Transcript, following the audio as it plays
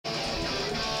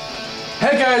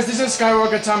Hey guys, this is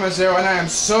Skywalker Thomas here, and I am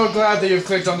so glad that you've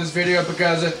clicked on this video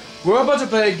because we're about to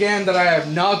play a game that I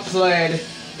have not played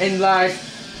in like,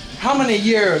 how many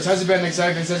years has it been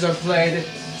exactly since I've played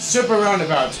Super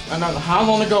Roundabout? And how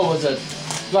long ago was it?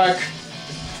 Like...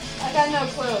 I got no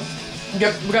clue.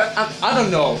 I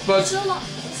don't know, but...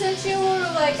 Since you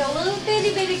were like a little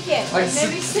bitty kid, like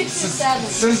maybe 6 or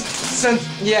 7.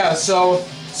 Yeah, so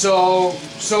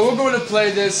we're going to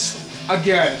play this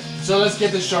again. So let's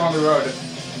get this show on the road.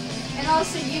 And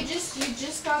also, you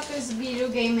just got this video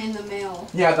game in the mail.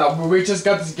 Yeah, we just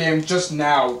got this game just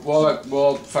now.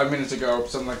 Well, 5 minutes ago,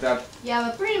 something like that. Yeah,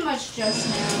 but pretty much just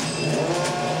now.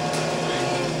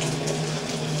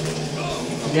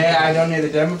 Yeah, I don't need the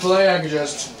demo play. I can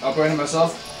just operate it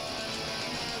myself.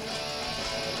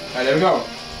 Alright, there we go.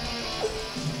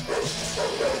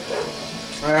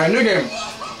 Alright, new game.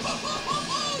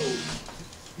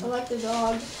 I like the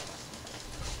dog.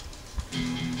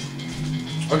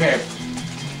 Okay.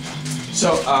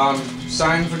 So,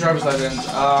 sign for driver's license.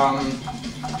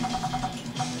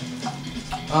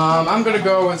 I'm gonna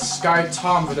go with Sky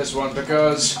Tom for this one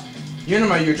because you know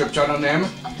my YouTube channel name.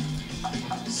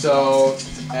 So,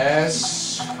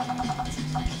 S-K...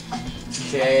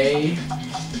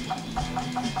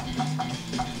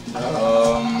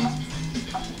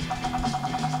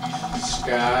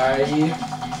 Sky...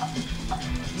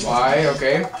 Y,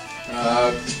 okay.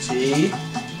 T-O-M.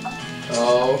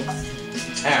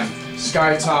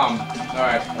 Sky Tom.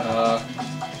 Alright,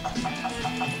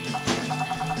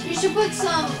 You should put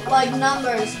some, like,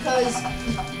 numbers, cause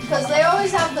they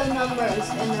always have the numbers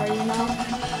in there, you know?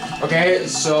 okay,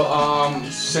 so,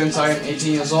 since I am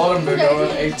 18 years old, I'm gonna go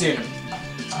with 18.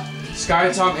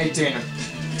 Sky Tom 18.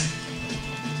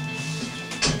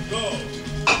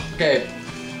 Okay,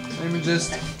 let me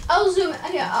just... I'll zoom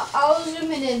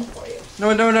it in for you.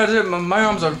 No, my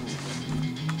arms are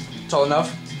tall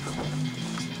enough.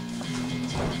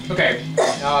 Okay,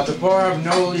 the bar of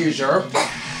no leisure.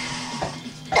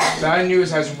 Bad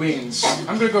news has wings.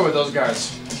 I'm gonna go with those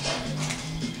guys.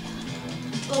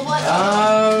 But what?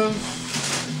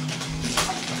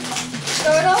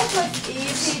 Start off with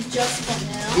easy just for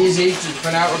now. Easy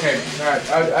for now. Okay, all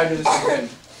right. I do this again.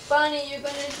 Bonnie, you're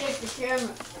gonna take the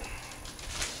camera.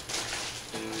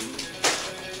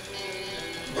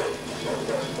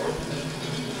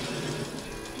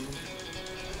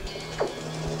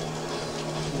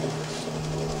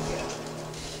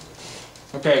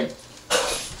 Okay.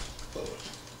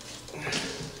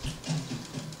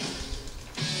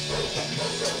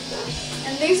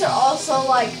 And these are also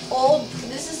like old.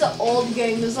 This is an old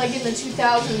game. It was like in the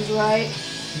 2000s, right?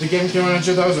 The game came out in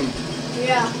 2000.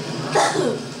 Yeah.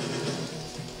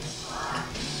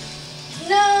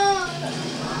 No.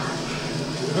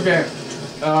 Okay.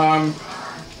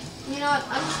 You know what?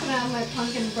 I'm just gonna have my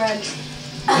pumpkin bread.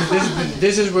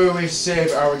 This is where we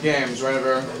save our games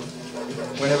whenever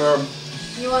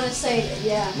You want to save it,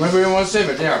 yeah. whenever we want to save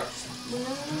it. Yeah.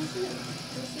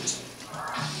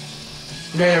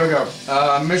 Okay, here we go.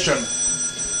 Mission.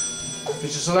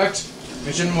 Mission select.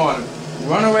 Mission 1.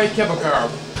 Runaway cable car.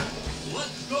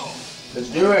 Let's go. Let's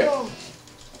do it.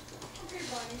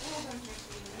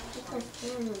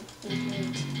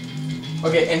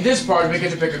 Okay, in this part we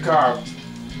get to pick a car.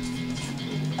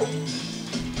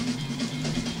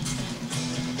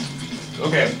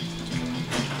 Okay.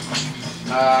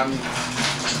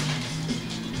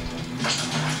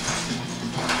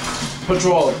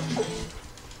 Patrol.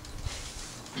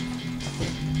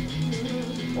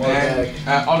 Automatic.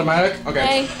 And, automatic? Okay.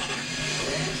 Hey.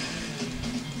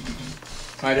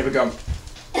 Alright, here we go.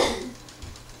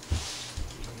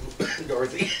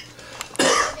 Dorothy.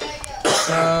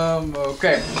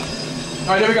 Okay.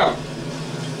 Alright, here we go.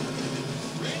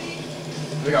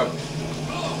 Here we go.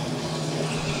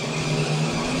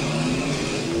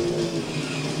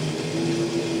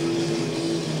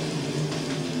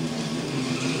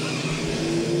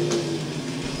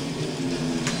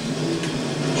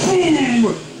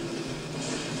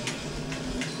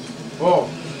 Oh,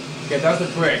 okay, that's the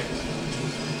brake.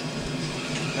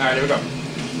 Alright, here we go.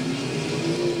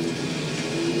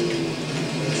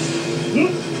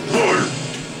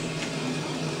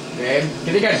 Okay,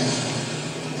 get it again.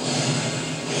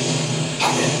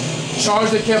 Charge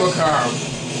the cable car.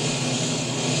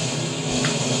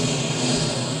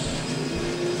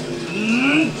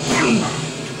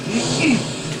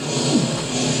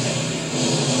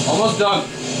 Almost done.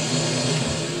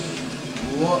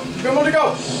 Come on to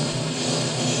go.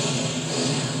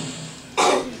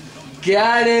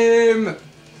 Got him.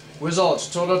 Results,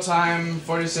 total time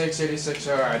 46:86.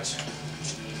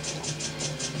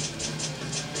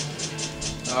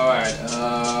 Alright,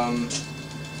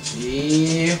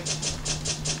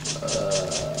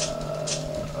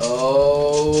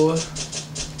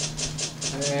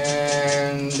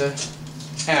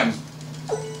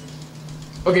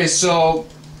 Okay, so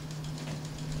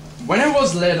when I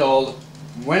was little,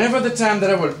 whenever the time that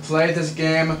I would play this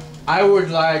game, I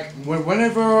would like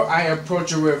whenever I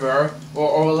approach a river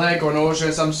or a lake or an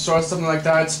ocean, something like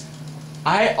that,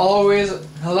 I always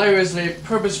hilariously,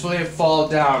 purposefully fall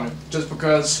down just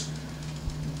because.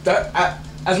 That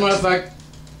as a matter of fact,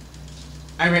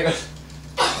 I mean,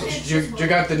 you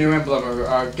got the new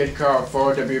emblem, get car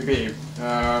for WB.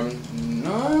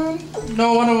 No,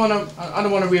 I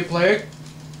don't wanna replay it.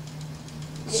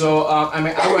 So I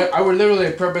mean, I would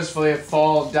literally purposefully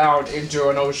fall down into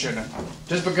an ocean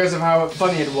just because of how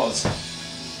funny it was.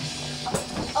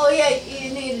 Oh yeah,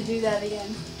 you need to do that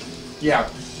again. Yeah.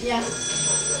 Yeah. You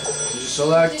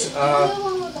select Do the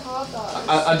one with the hot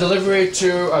dogs. a delivery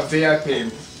to a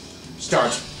VIP.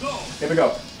 Start. Here we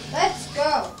go. Let's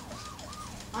go.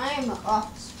 I am an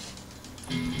ox.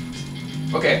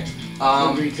 Okay.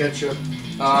 Hungry ketchup.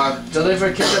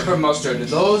 Deliver ketchup or mustard.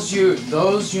 Those you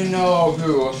know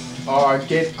who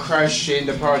get crashing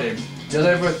the party.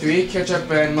 Deliver 3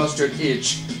 ketchup and mustard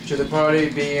each to the party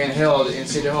being held in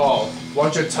City Hall.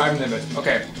 Watch your time limit.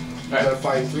 Okay. You gotta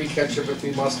find 3 ketchup and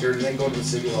 3 mustard and then go to the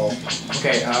City Hall.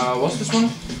 Okay. What's this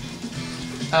one?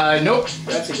 Nope.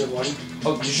 That's a good one.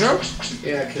 Oh, you sure?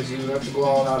 Yeah, because you have to go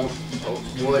out on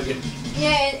wood.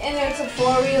 Yeah, and it's a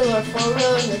 4-wheeler.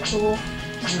 4-wheelers are cool.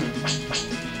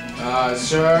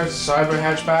 Sir, cyber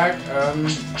hatchback.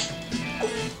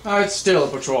 It's still a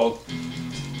patrol.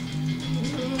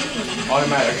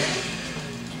 Automatic.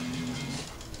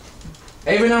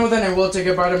 Every now and then I will take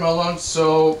a bite of my lunch,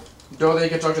 so Dorothy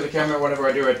can talk to the camera whenever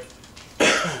I do it.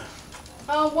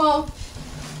 Oh well.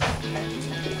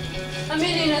 I'm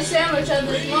eating a sandwich at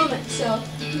this moment, so.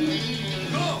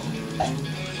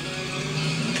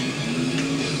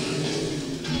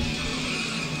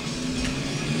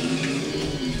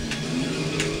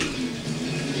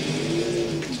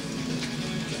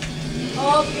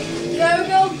 Oh, there we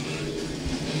go.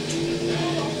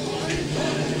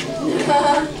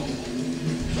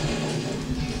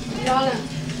 Got him.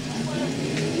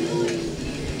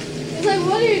 He's like,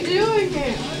 what are you doing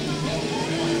here?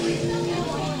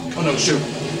 Oh no, shoot.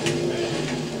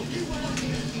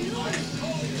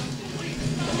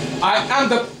 I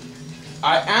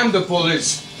am the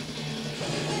police.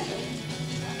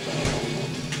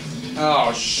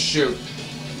 Oh shoot.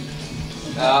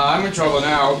 I'm in trouble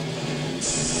now.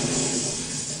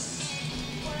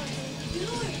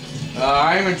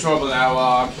 I'm in trouble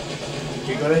now.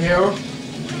 You go to here.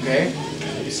 Okay.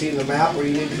 Have you seen the map where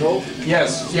you need to go?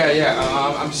 Yes.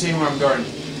 Yeah. I'm seeing where I'm going.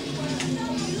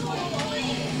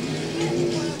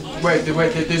 Wait,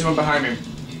 there's one behind me.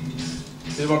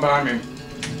 There's one behind me.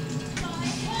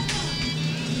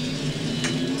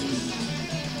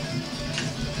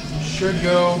 Should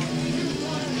go.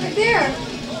 Right there.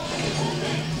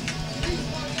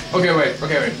 Okay,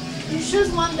 wait. You should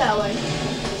have went that way.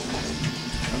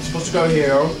 I'm supposed to go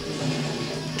here.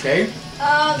 Okay.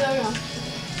 There we go.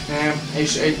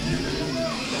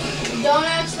 Don't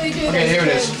actually do this. Okay, here it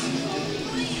is.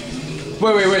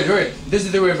 Wait. This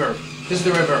is the river.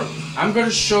 I'm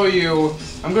gonna show you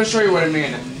what I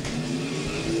mean.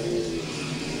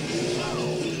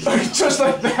 Just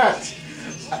like that.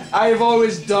 I've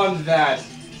always done that.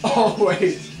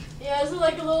 Always. Yeah, as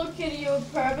like a little kid, you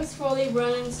would purposefully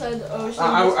run inside the ocean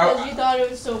I- because you thought it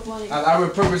was so funny. I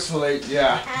would purposefully,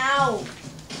 yeah. Ow!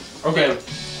 Okay.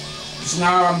 So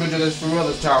now I'm gonna do this for real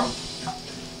this time.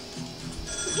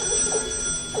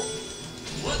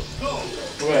 Let's go.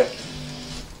 Okay.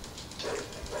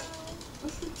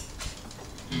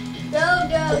 Go,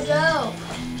 go, go!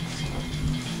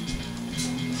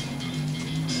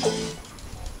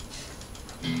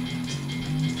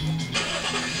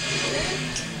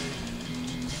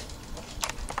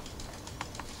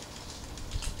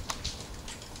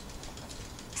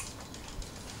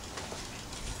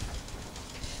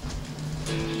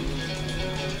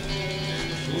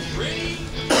 Ready?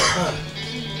 Go.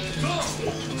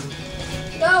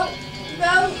 Go!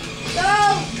 Go! Go!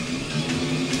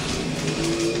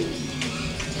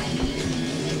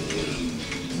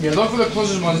 Yeah, look for the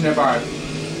closest ones nearby.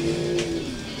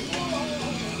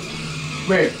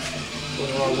 Wait. Go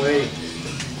the wrong way.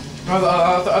 I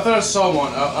thought I saw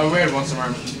one. A red one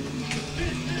somewhere.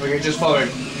 Okay, just follow it.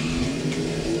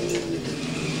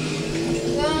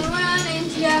 Gonna run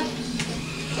into ya.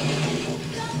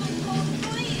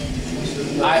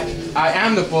 I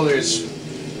am the police.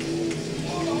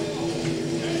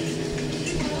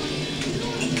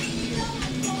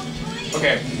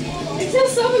 Okay. It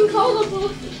says someone called the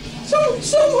police.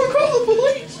 Someone call the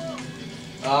police.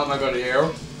 I go to here.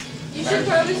 You should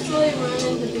purposefully run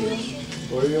into people.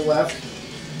 Go to your left.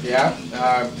 Yeah.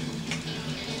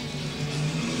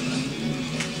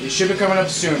 It should be coming up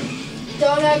soon.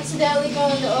 Don't accidentally go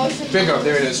in the ocean. Bingo,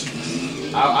 there it is.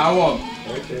 I won't.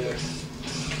 Right there.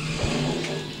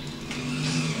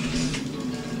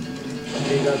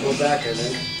 You gotta go back, I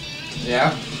think.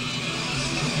 Yeah.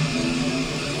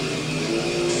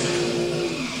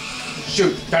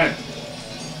 Shoot, got it.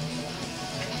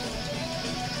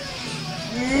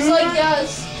 It's like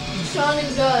Gus. Sean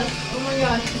and Gus. Oh my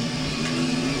god.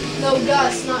 No,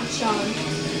 Gus, not Sean.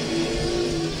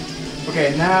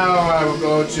 Okay, now I will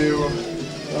go to.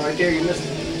 Oh, right there, you missed it.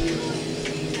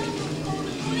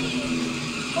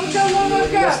 Oh, no, no, no,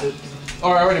 You missed no. it.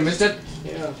 Oh, I already missed it.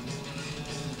 Yeah.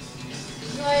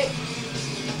 Like,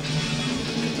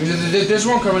 There's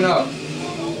one coming up.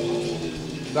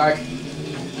 Like,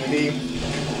 maybe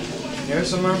here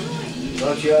somewhere.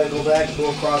 Don't you gotta go back and go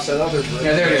across that other bridge?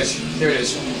 Yeah, there it is. There it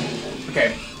is.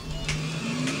 Okay.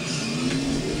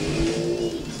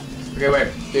 Okay,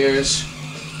 wait. There's.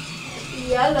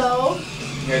 yellow.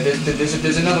 Yeah,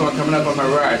 there's another one coming up on my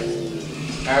right.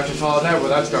 I have to follow that where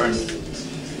that's going.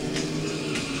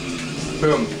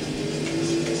 Boom.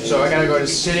 So I gotta go to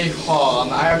City Hall,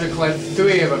 and I have to collect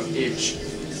 3 of them each.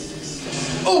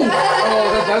 Oh!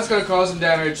 Oh, that's gonna cause some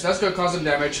damage. That's gonna cause some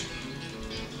damage.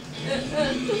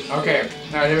 Okay,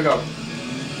 alright, here we go.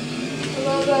 I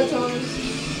love that, Thomas.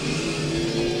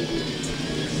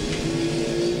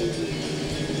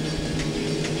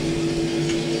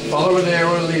 Follow where the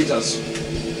arrow leads us.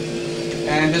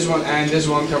 And this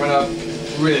one coming up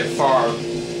really far.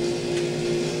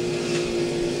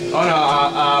 Oh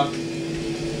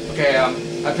no, okay,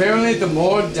 apparently the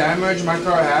more damage my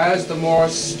car has, the more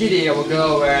skiddy it will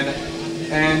go,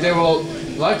 and they will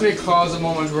likely cause a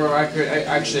moment where I could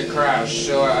actually crash,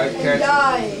 so I And can't.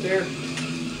 die. There.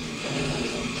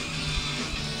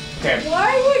 Okay,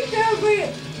 Why would there be...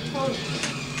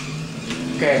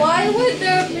 okay. Why would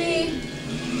there be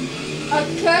a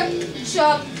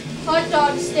ketchup hot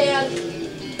dog stand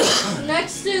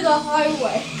next to the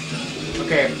highway?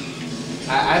 Okay,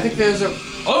 I think there's a.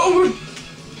 Oh!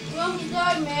 You almost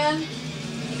died, man.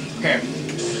 Okay.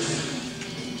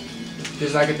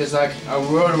 There's like a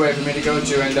roadway for me to go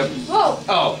to, and Whoa!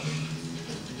 oh.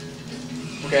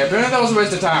 Okay, apparently that was a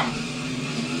waste of time.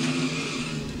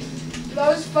 That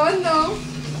was fun, though.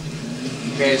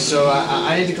 Okay, so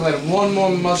I need to collect 1 more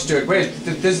mustard. Wait,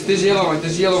 this yellow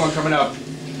one coming up.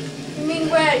 You mean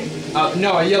red?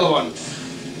 No, a yellow one.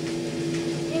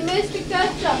 You missed the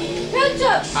ketchup.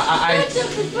 Ketchup!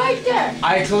 Ketchup is right there.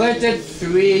 I collected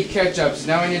 3 ketchups.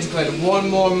 Now I need to collect 1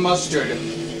 more mustard.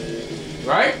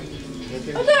 Right?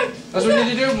 Right there. That's what we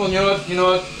need to do? Well, you know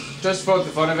what? Just for the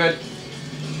fun of it.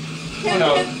 Oh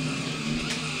no.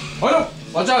 Oh no!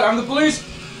 Watch out, I'm the police!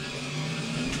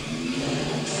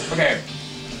 Okay.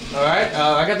 Alright,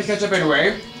 I got the ketchup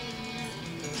anyway.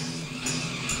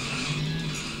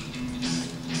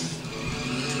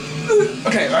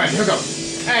 Okay, alright, here we go.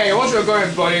 Hey, watch where you're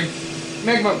going, buddy.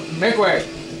 Make way.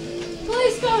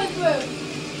 Police coming through.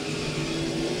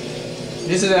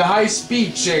 This is a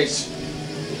high-speed chase.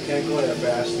 Can't go that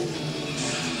fast.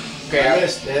 Okay, I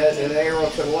missed it, and the arrow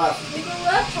to the left. You go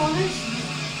left, Thomas.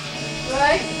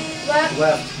 Right, left.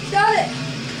 Left. Got it.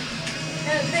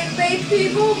 And they bait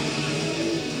people.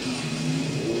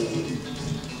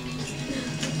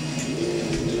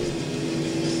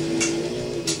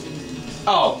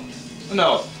 Oh.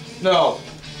 No. No.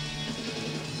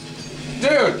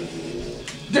 Dude!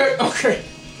 Dude, okay.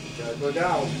 Gotta go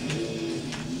down.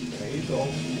 There you go.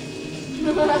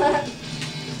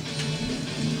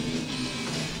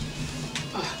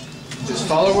 Just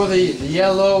follow where the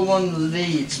yellow one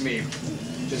leads me.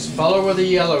 Just follow where the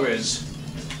yellow is.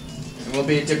 And we'll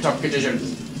be in tip-top condition.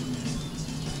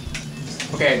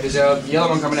 Okay, there's a yellow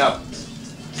one coming up.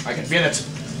 I can feel it.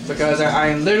 Because I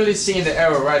am literally seeing the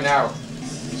arrow right now.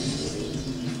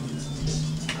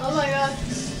 Oh my god.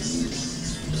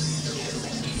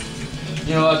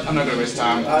 You know what? I'm not gonna waste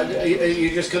time.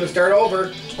 You're just gonna start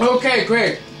over. Okay,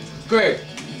 great. Great.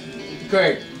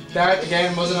 Great. That,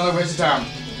 again, was another waste of time.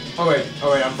 Oh wait,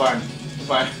 I'm fine. I'm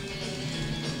fine.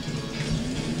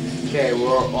 Okay,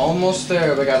 we're almost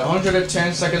there. We got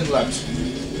 110 seconds left.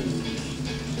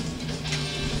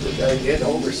 We gotta get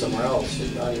over somewhere else.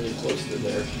 You're not even close to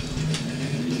there.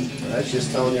 That's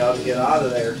just telling you how to get out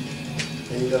of there.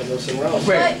 Then you gotta go somewhere else.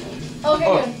 Wait. Right. Okay,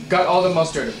 Oh, good. got all the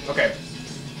mustard. Okay.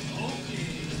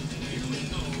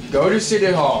 Go to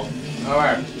City Hall.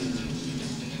 Alright.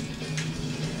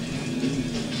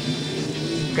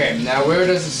 Okay, now where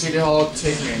does the City Hall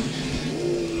take me?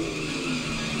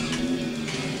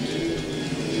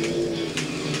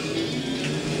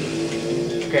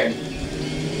 Okay.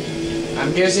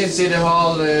 I'm guessing City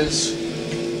Hall is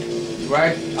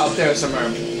right up there somewhere.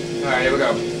 Alright, here we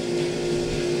go.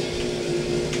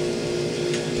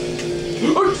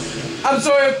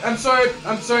 I'm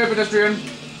sorry, pedestrian.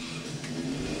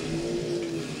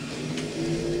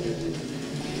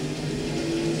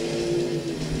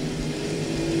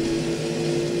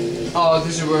 Oh,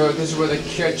 this is where the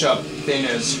ketchup thing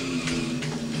is.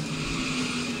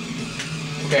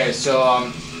 Okay,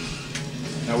 so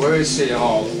now where is City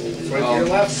Hall? Right to your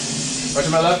left. Right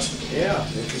to my left? Yeah.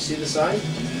 Did you see the sign?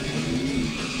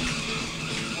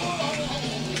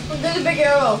 There's a big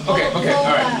arrow. Okay, Follow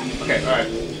alright. that. Okay, alright.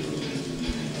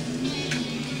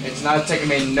 It's not taking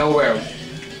me nowhere. I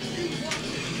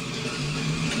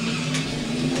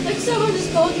think someone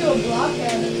just called you a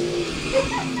blockhead.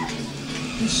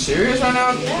 You serious right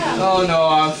now? Yeah. Oh no,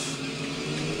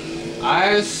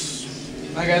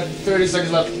 I got 30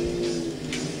 seconds left.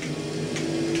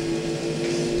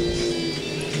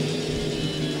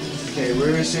 Okay,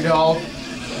 where is City Hall?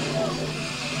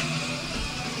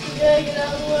 Yeah, get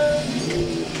out of the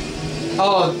way.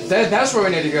 Oh, that's where we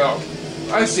need to go.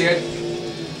 I see it.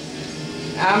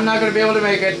 I'm not gonna be able to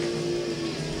make it.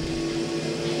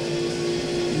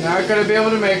 Not gonna be able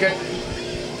to make it.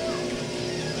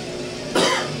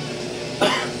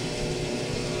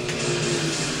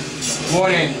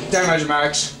 Warning, damage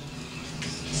max.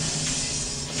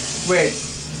 Wait,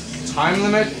 time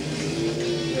limit?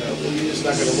 Yeah, well, you're just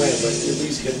not going to win, but you at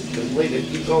least can complete it.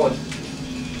 Keep going.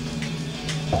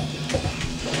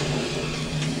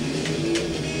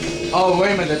 Oh,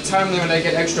 wait a minute, the time limit, I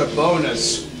get extra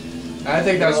bonus. I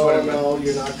think that's what it meant. No,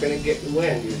 you're not going to get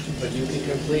win, but you can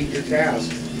complete your task.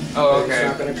 Oh, It's okay.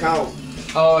 not going to count.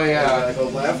 Oh, You yeah. gotta go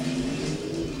left,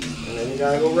 and then you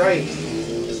gotta go right.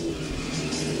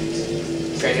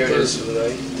 Okay, here it First is. to the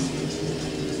right.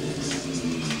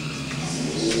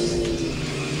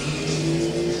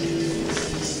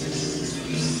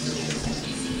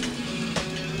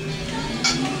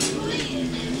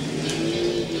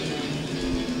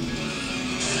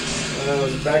 I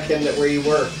was back in where you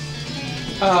were.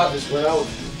 Just went out.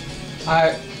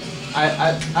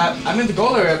 I'm in the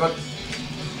goal area, but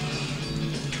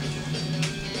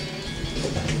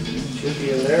Should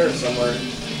be in there somewhere.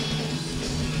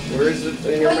 Where is it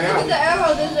in your Look at the map?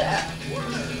 arrow. There's a...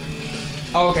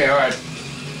 oh, okay, all right.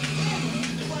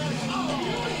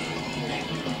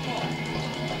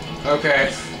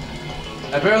 Okay.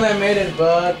 Apparently I made it,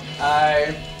 but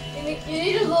You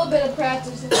need a little bit of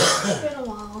practice. It's been a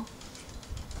while.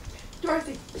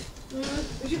 Dorothy,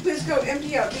 Mm-hmm. would you please go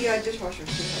empty out the dishwasher?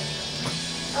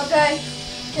 Okay.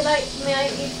 May I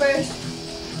eat first?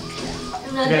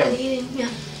 I'm not Yeah. done eating. Yeah.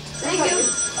 Thank you.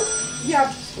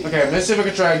 Yeah. okay. Let's see if we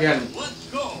can try again.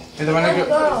 And then when Let's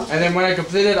go. and then when I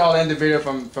complete it, I'll end the video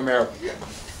from here.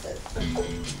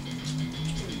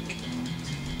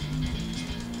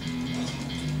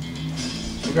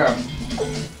 Okay.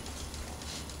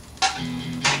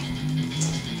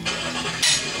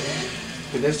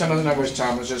 Okay, this time doesn't have much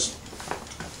time. It's just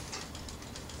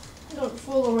Don't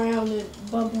fool around and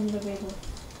bump into people.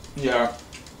 yeah.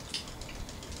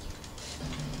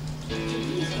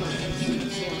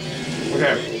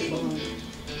 Okay.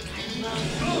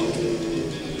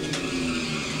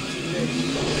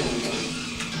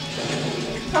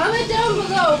 Comment down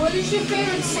below. What is your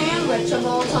favorite sandwich of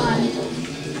all time?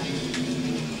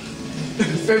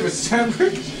 Favorite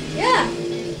sandwich? Yeah.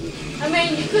 I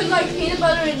mean, you could like peanut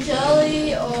butter and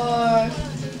jelly, or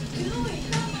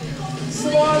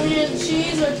salami and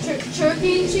cheese, or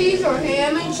turkey and cheese, or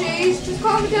ham and cheese. Just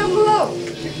comment down below.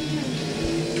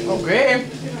 Okay.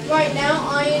 Right now,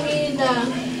 I am eating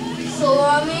the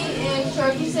salami and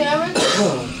turkey sandwich.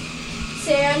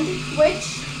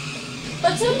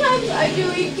 But sometimes I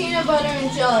do eat peanut butter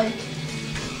and jelly,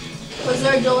 because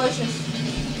they're delicious.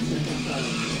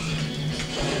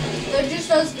 They're just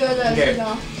as good as Okay. you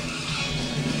know.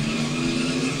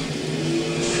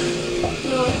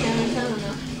 No, I can't. I don't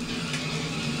know.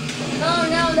 Oh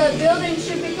no, that building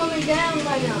should be coming down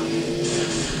by now.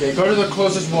 Okay, go to the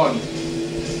closest one.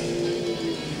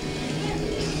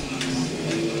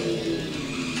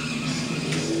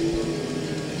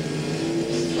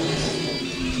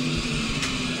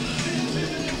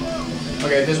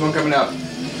 Okay, there's one coming up.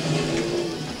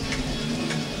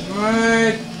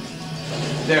 Right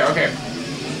there, okay.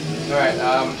 Alright,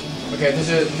 okay, there's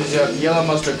a yellow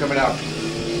mustard coming up.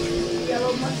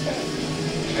 Yellow mustard.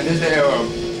 And there's the arrow.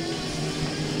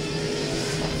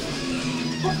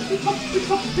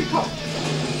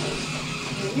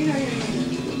 You know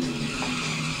you're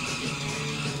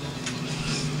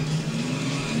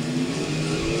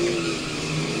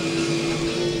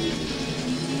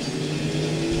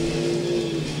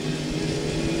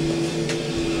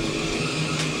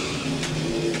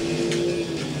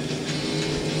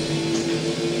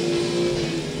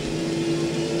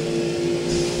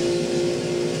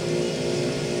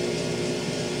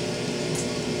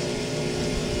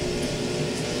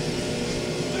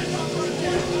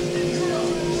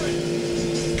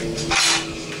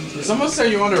someone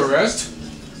say you under arrest?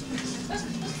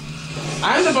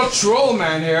 I'm the patrol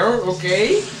man here,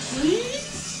 okay?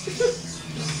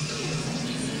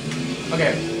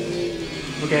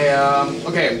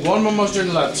 Okay, one more mustard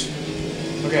left.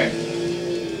 Okay.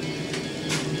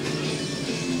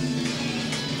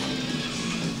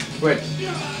 Wait.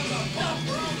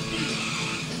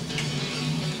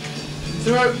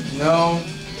 Through it? No.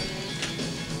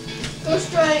 Go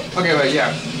straight. Okay, wait,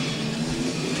 yeah.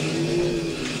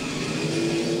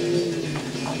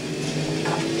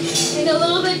 And a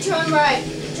little bit turn right.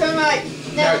 Turn right.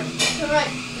 Now, Right. turn right.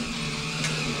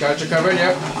 Got you covered,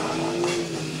 yep.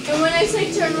 And when I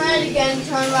say turn right again,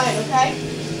 turn right, okay?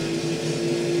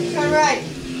 Turn right.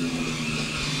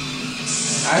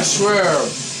 I swear.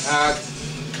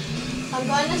 I'm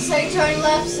going to say turn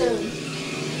left soon.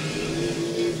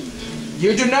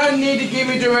 You do not need to give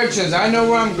me directions. I know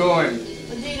where I'm going.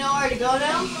 But do you know where to go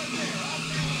now?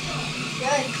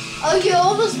 Good. Oh, you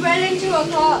almost ran into a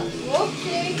cop.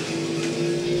 Whoopsie.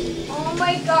 Oh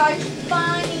my gosh,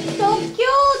 Bonnie, so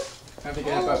cute. I have to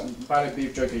get a bite of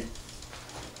beef jerky.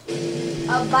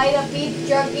 A bite of beef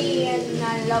jerky and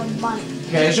I love Bonnie.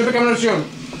 Okay, it should be coming up soon.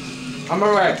 I'm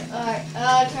alright.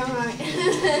 Alright, turn right.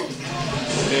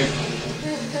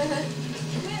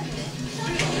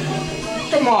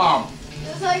 Come on.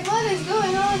 It's like, what is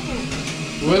going on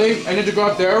here? Really? I need to go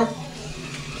up there?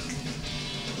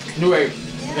 No, wait.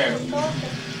 Yeah, Okay. let's go up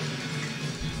there.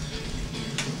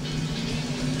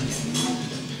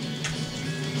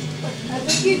 I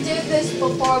think you did this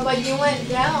before, but you went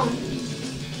down.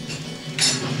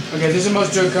 Okay, this is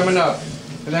most joke coming up.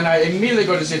 And then I immediately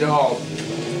go to City Hall.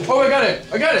 Oh, I got it!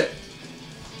 I got it!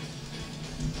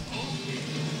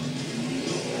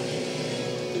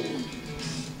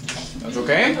 That's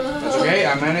okay. That's okay.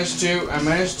 I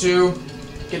managed to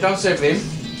get down safely.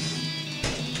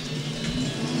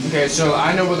 Okay, so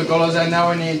I know where the goal is at. Now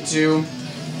I need to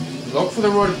look for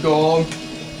the word goal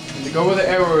and to go where the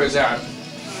arrow is at.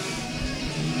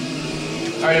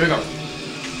 Alright, here we go.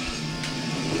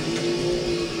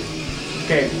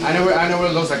 Okay, I know what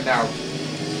it looks like now.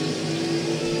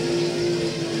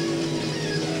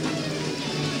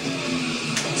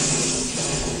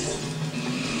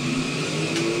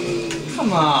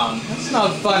 Come on, that's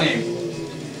not funny.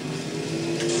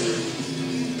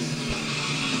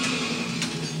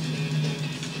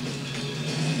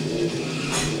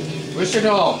 Wish it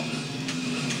all.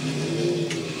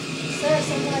 Sir,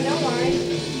 somewhere, don't worry.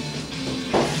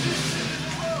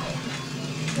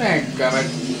 Thank God.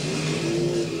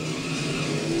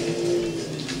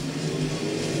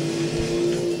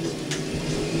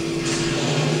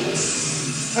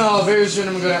 Oh, very soon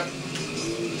I'm gonna.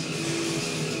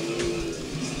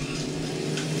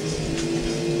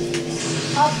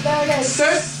 Up there it is.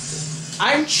 Sir,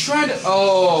 I'm trying to.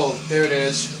 Oh, there it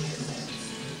is.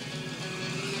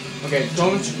 Okay,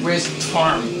 don't waste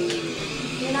time.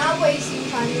 You're not wasting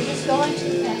time, you're just going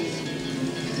too fast.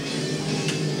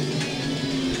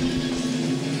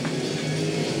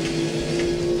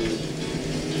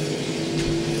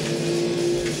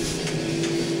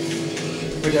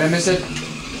 Wait, did I miss it?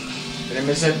 Did I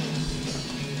miss it?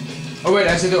 Oh wait,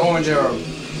 I see the orange arrow.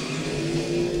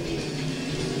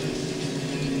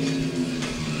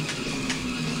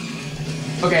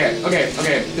 Okay,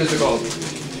 there's the goal.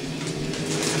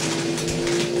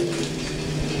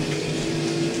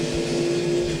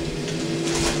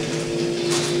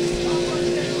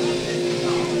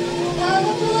 Oh,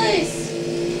 the police!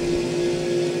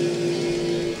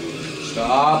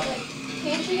 Stop.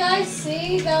 Can't you guys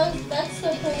see? That's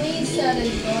the police that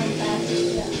is going fast.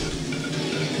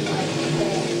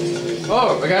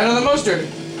 Oh, I got another mustard.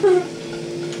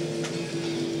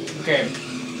 Okay,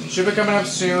 should be coming up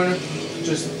soon.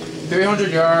 Just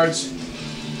 300 yards.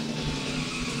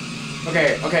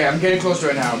 Okay, I'm getting close to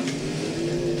it now.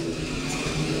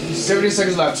 70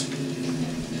 seconds left.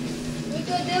 We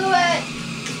could do it!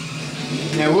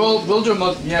 Yeah, we'll do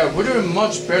much. Yeah, we're doing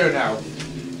much better now.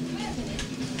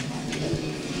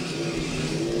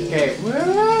 Okay,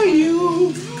 where are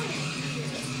you?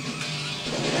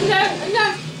 I'm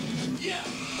there!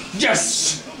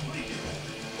 Yes!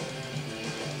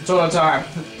 Total time.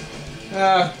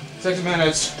 6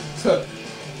 minutes.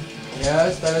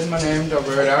 Yes, that is my name. Don't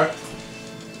wear it out.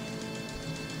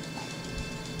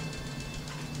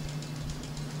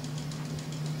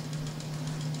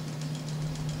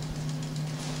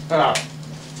 Ah.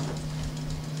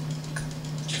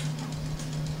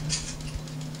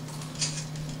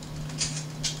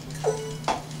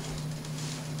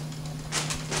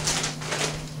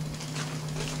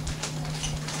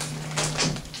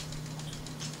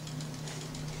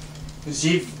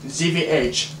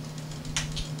 ZVH.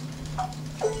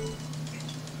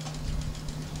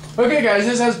 Okay, guys,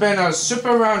 this has been a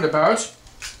super roundabout.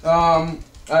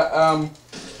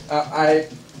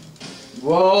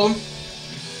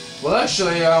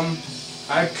 Actually,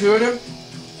 I could.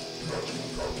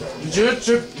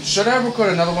 Should I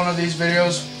record another one of these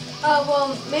videos?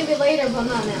 Well, maybe later, but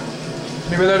not now.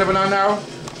 Maybe later, but not now.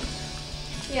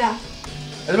 Yeah.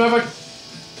 As a matter of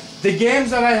fact, the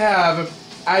games that I have,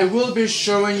 I will be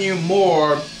showing you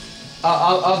more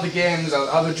of the games,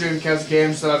 of the Dreamcast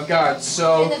games that I've got.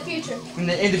 So In the future.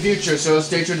 in the future, so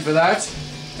stay tuned for that.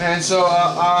 And so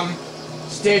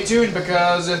stay tuned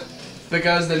because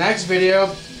the next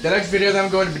video that I'm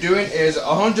going to be doing is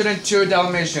 102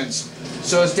 Dalmatians.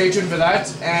 So stay tuned for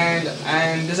that.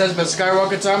 And this has been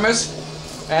Skywalker Thomas,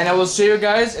 and I will see you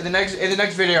guys in the next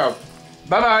video.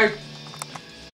 Bye bye.